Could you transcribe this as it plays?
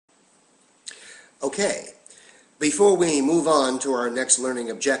Okay, before we move on to our next learning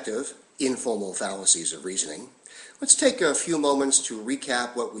objective, informal fallacies of reasoning, let's take a few moments to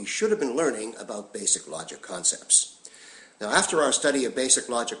recap what we should have been learning about basic logic concepts. Now, after our study of basic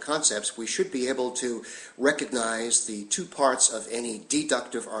logic concepts, we should be able to recognize the two parts of any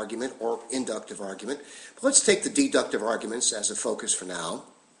deductive argument or inductive argument. But let's take the deductive arguments as a focus for now.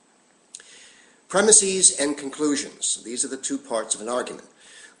 Premises and conclusions. These are the two parts of an argument.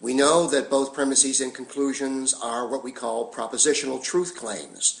 We know that both premises and conclusions are what we call propositional truth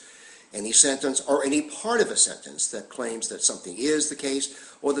claims. Any sentence or any part of a sentence that claims that something is the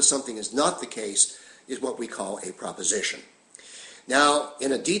case or that something is not the case is what we call a proposition. Now,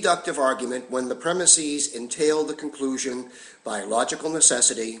 in a deductive argument, when the premises entail the conclusion by logical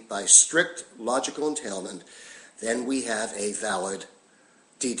necessity, by strict logical entailment, then we have a valid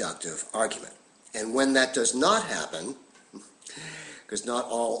deductive argument. And when that does not happen, because not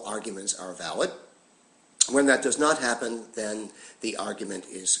all arguments are valid, when that does not happen, then the argument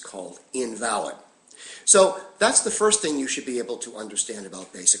is called invalid. So that's the first thing you should be able to understand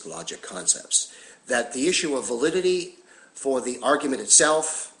about basic logic concepts, that the issue of validity for the argument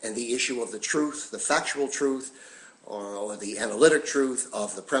itself and the issue of the truth, the factual truth, or the analytic truth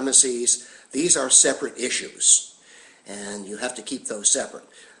of the premises, these are separate issues, and you have to keep those separate.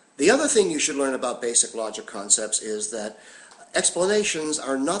 The other thing you should learn about basic logic concepts is that explanations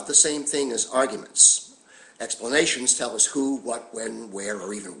are not the same thing as arguments. Explanations tell us who, what, when, where,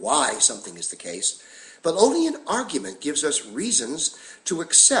 or even why something is the case, but only an argument gives us reasons to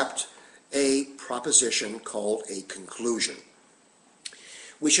accept a proposition called a conclusion.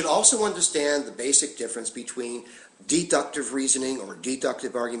 We should also understand the basic difference between deductive reasoning or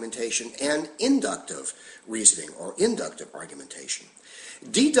deductive argumentation and inductive reasoning or inductive argumentation.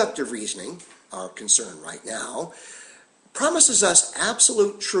 Deductive reasoning, our concern right now, promises us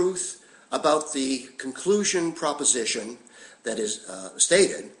absolute truth about the conclusion proposition that is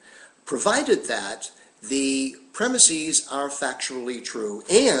stated, provided that the premises are factually true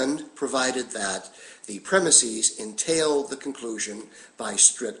and provided that the premises entail the conclusion by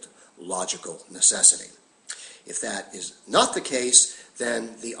strict logical necessity. If that is not the case,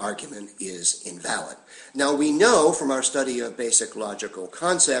 then the argument is invalid. Now, we know from our study of basic logical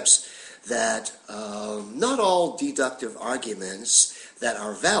concepts that not all deductive arguments that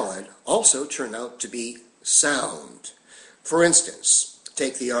are valid also turn out to be sound. For instance,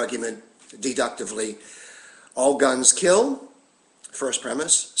 take the argument deductively, all guns kill, first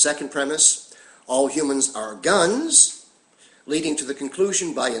premise. Second premise, all humans are guns, leading to the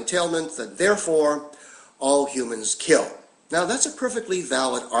conclusion by entailment that therefore all humans kill. Now, that's a perfectly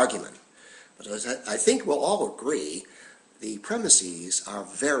valid argument, but as I think we'll all agree, the premises are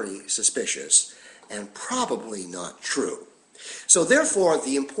very suspicious and probably not true. So therefore,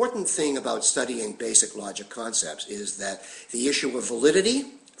 the important thing about studying basic logic concepts is that the issue of validity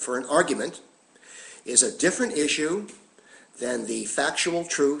for an argument is a different issue than the factual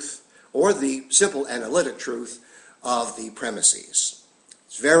truth or the simple analytic truth of the premises.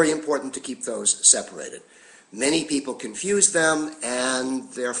 It's very important to keep those separated. Many people confuse them,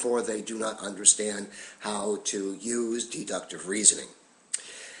 and therefore they do not understand how to use deductive reasoning.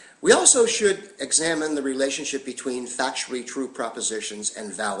 We also should examine the relationship between factually true propositions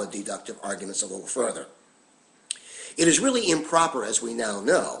and valid deductive arguments a little further. It is really improper, as we now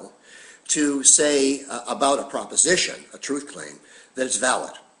know, to say about a proposition, a truth claim, that it's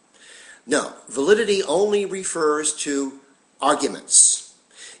valid. No, validity only refers to arguments.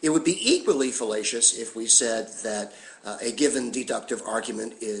 It would be equally fallacious if we said that a given deductive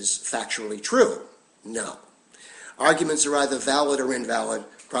argument is factually true. No. Arguments are either valid or invalid.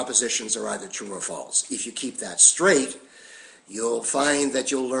 Propositions are either true or false. If you keep that straight, you'll find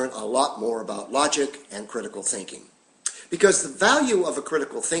that you'll learn a lot more about logic and critical thinking. Because the value of a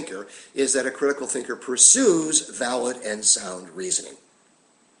critical thinker is that a critical thinker pursues valid and sound reasoning.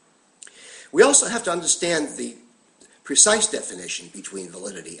 We also have to understand the precise definition between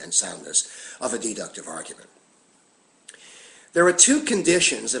validity and soundness of a deductive argument. There are two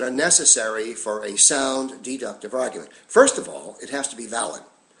conditions that are necessary for a sound deductive argument. First of all, it has to be valid.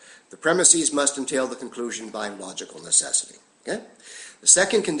 The premises must entail the conclusion by logical necessity. Okay? The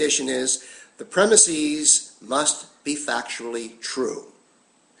second condition is the premises must be factually true.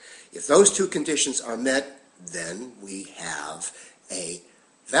 If those two conditions are met, then we have a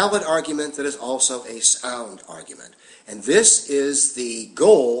valid argument that is also a sound argument. And this is the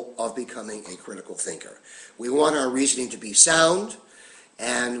goal of becoming a critical thinker. We want our reasoning to be sound,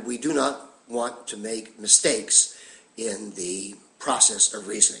 and we do not want to make mistakes in the process of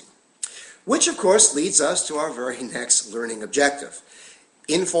reasoning. Which, of course, leads us to our very next learning objective.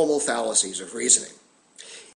 informal fallacies of reasoning.